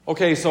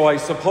Okay, so I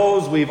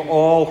suppose we've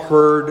all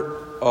heard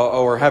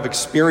or have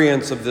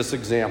experience of this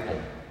example.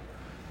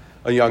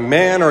 A young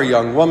man or a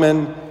young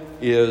woman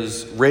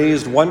is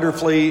raised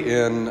wonderfully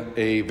in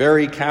a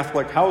very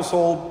Catholic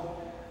household.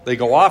 They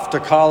go off to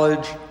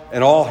college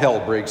and all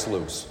hell breaks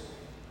loose.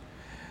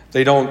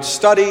 They don't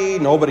study,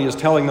 nobody is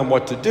telling them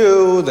what to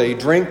do, they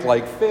drink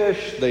like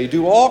fish, they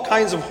do all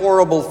kinds of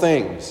horrible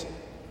things.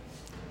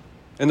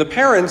 And the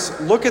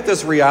parents look at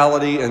this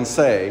reality and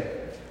say,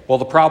 well,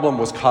 the problem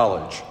was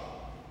college.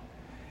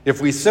 If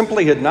we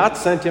simply had not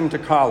sent him to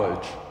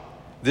college,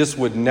 this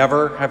would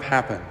never have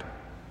happened.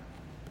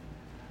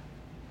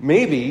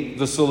 Maybe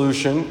the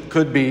solution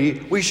could be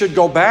we should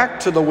go back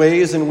to the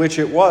ways in which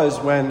it was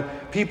when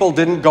people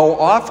didn't go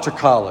off to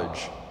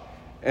college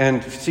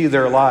and see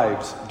their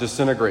lives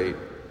disintegrate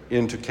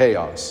into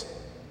chaos.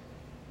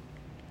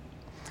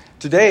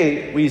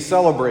 Today, we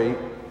celebrate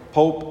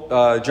Pope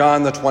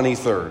John the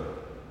 23rd,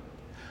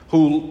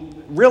 who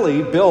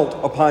really built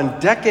upon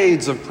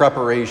decades of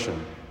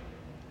preparation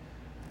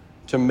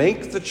to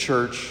make the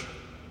church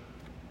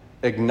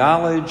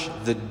acknowledge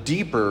the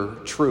deeper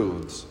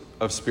truths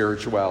of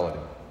spirituality.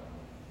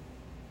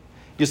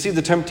 You see,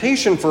 the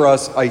temptation for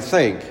us, I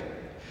think,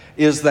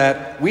 is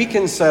that we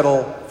can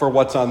settle for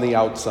what's on the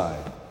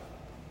outside.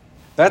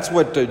 That's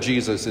what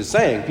Jesus is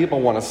saying. People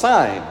want a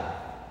sign.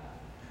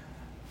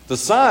 The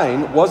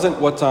sign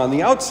wasn't what's on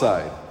the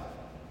outside.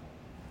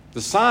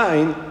 The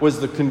sign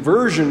was the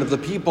conversion of the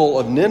people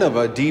of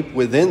Nineveh deep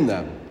within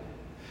them.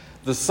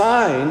 The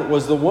sign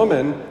was the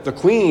woman, the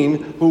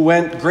queen, who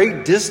went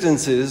great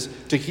distances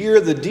to hear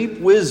the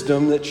deep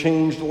wisdom that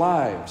changed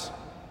lives.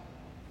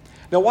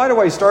 Now, why do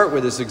I start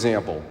with this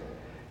example?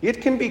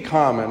 It can be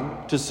common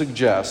to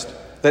suggest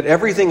that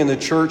everything in the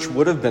church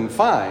would have been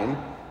fine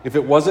if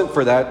it wasn't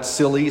for that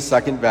silly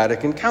Second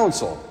Vatican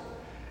Council.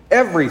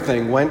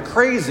 Everything went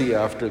crazy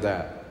after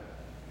that.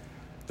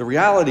 The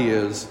reality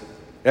is,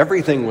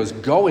 everything was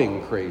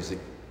going crazy.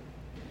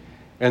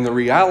 And the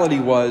reality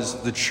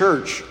was the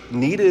church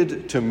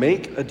needed to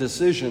make a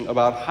decision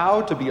about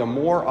how to be a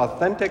more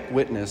authentic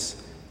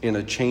witness in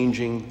a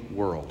changing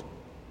world.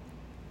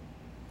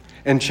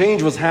 And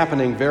change was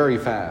happening very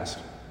fast.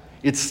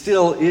 It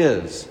still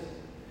is.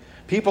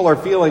 People are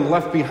feeling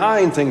left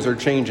behind, things are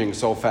changing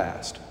so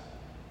fast.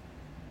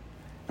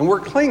 And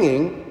we're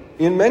clinging,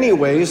 in many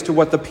ways, to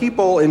what the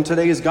people in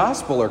today's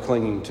gospel are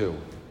clinging to.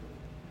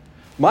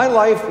 My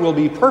life will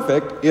be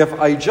perfect if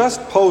I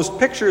just post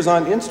pictures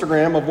on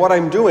Instagram of what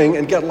I'm doing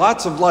and get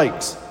lots of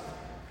likes.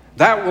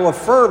 That will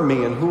affirm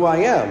me and who I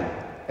am,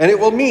 and it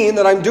will mean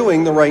that I'm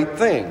doing the right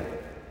thing.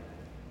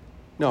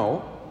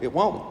 No, it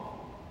won't.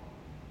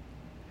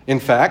 In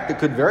fact, it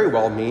could very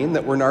well mean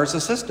that we're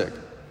narcissistic.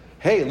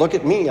 Hey, look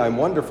at me, I'm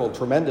wonderful,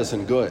 tremendous,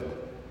 and good.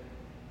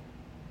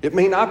 It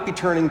may not be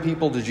turning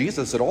people to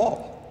Jesus at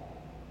all.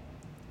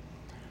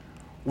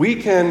 We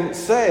can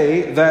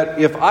say that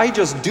if I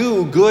just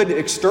do good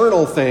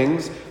external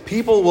things,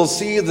 people will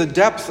see the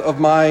depth of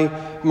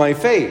my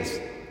faith.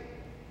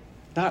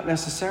 Not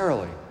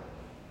necessarily.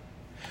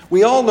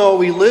 We all know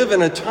we live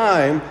in a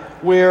time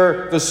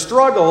where the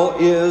struggle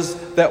is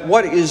that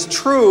what is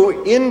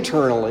true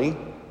internally,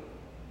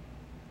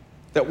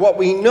 that what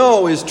we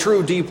know is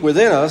true deep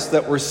within us,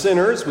 that we're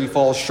sinners, we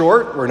fall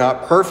short, we're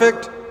not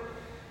perfect,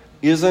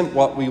 isn't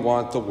what we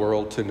want the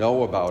world to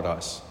know about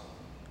us.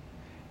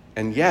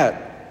 And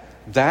yet,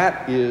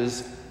 that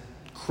is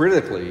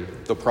critically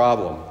the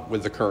problem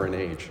with the current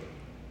age.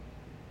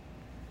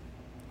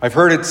 I've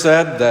heard it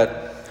said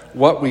that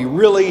what we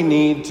really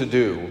need to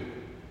do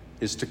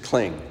is to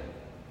cling.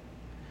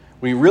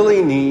 We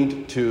really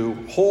need to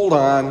hold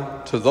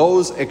on to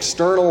those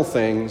external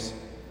things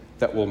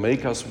that will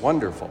make us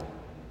wonderful.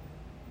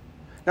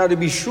 Now, to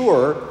be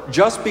sure,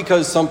 just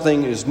because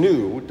something is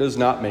new does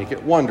not make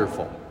it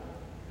wonderful.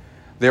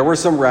 There were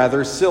some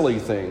rather silly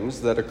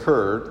things that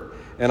occurred,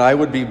 and I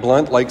would be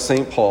blunt like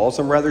St. Paul,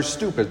 some rather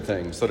stupid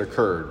things that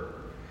occurred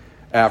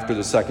after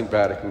the Second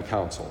Vatican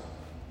Council.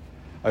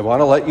 I want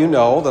to let you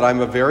know that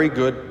I'm a very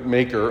good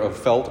maker of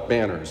felt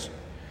banners.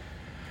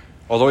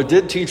 Although it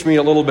did teach me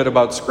a little bit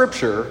about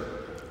Scripture,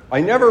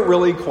 I never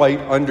really quite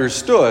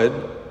understood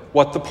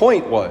what the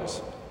point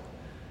was.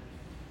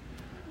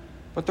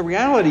 But the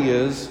reality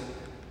is,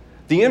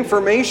 the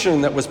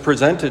information that was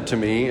presented to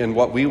me in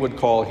what we would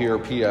call here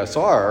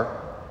PSR,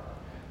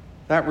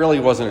 that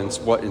really wasn't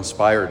what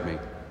inspired me.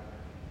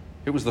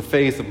 It was the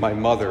faith of my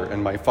mother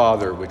and my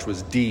father, which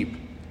was deep,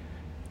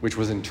 which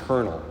was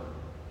internal,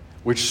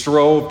 which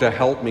strove to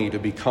help me to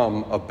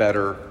become a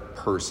better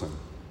person.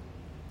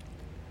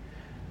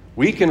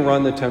 We can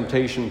run the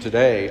temptation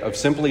today of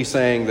simply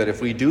saying that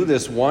if we do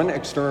this one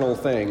external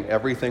thing,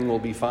 everything will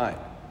be fine.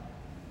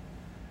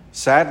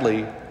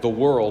 Sadly, the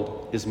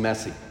world is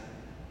messy.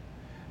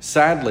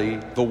 Sadly,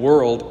 the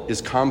world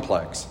is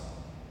complex.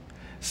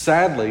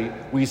 Sadly,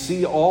 we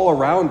see all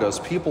around us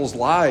people's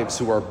lives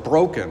who are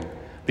broken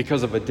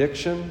because of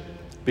addiction,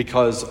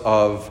 because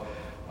of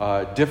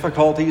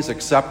difficulties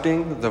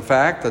accepting the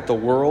fact that the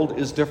world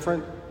is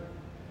different,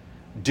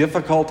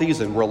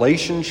 difficulties in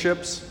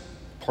relationships,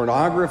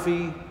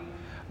 pornography,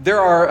 There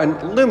are a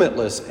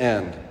limitless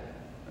end.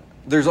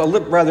 There's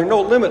rather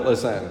no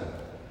limitless end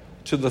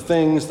to the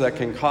things that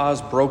can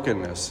cause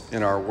brokenness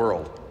in our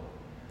world.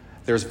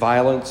 There's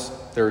violence.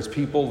 There's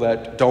people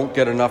that don't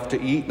get enough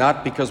to eat,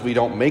 not because we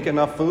don't make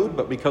enough food,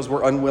 but because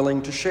we're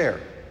unwilling to share.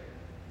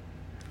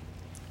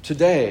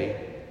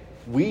 Today,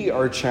 we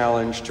are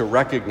challenged to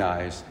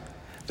recognize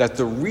that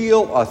the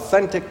real,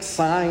 authentic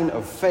sign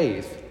of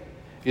faith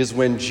is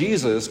when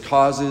Jesus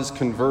causes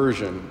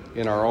conversion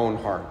in our own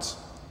hearts.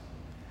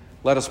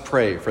 Let us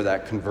pray for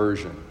that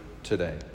conversion today.